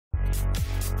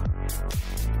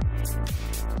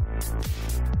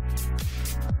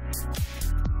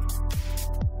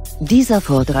Dieser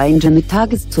Ford Ranger mit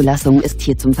Tageszulassung ist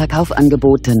hier zum Verkauf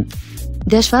angeboten.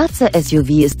 Der schwarze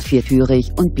SUV ist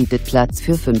viertürig und bietet Platz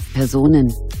für 5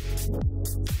 Personen.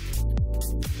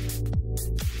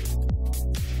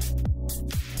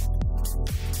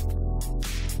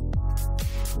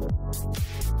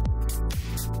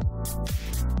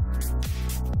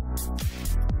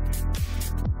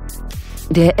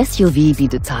 Der SUV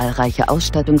bietet zahlreiche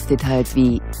Ausstattungsdetails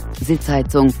wie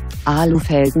Sitzheizung,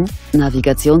 Alufelgen,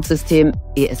 Navigationssystem,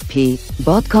 ESP,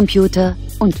 Bordcomputer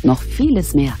und noch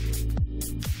vieles mehr.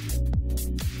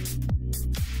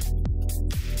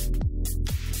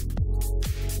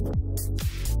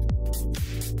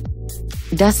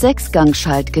 Das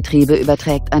 6-Gang-Schaltgetriebe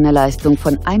überträgt eine Leistung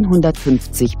von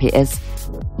 150 PS.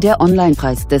 Der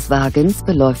Onlinepreis des Wagens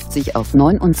beläuft sich auf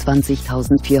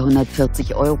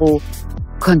 29.440 €.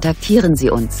 Kontaktieren Sie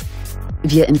uns.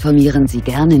 Wir informieren Sie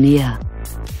gerne näher.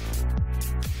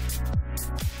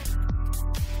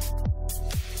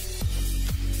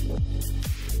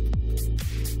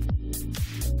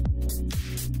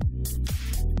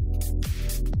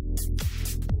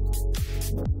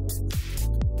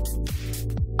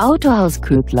 Autohaus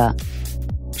Köbler.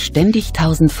 Ständig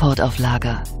 1000 Ford auf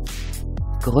Lager.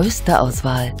 Größte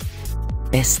Auswahl,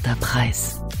 bester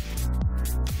Preis.